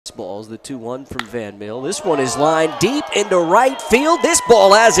Bates balls, the 2-1 from Van Mill. This one is lined deep into right field. This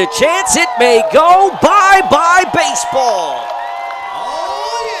ball has a chance. It may go. Bye-bye baseball.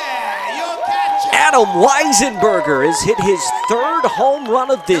 Adam Weisenburger has hit his 3rd home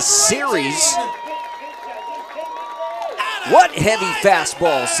run of this series. What heavy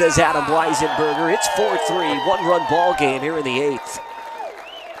fastball, says Adam Weisenburger. It's 4-3, one-run ball game here in the 8th.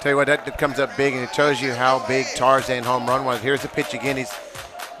 Tell you what, that comes up big, and it shows you how big Tarzan home run was. Here's the pitch again. He's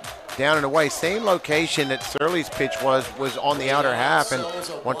down and away. Same location that Surly's pitch was on the outer half, and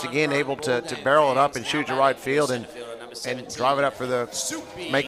once again able to barrel it up and shoot to right field and drive it up for the make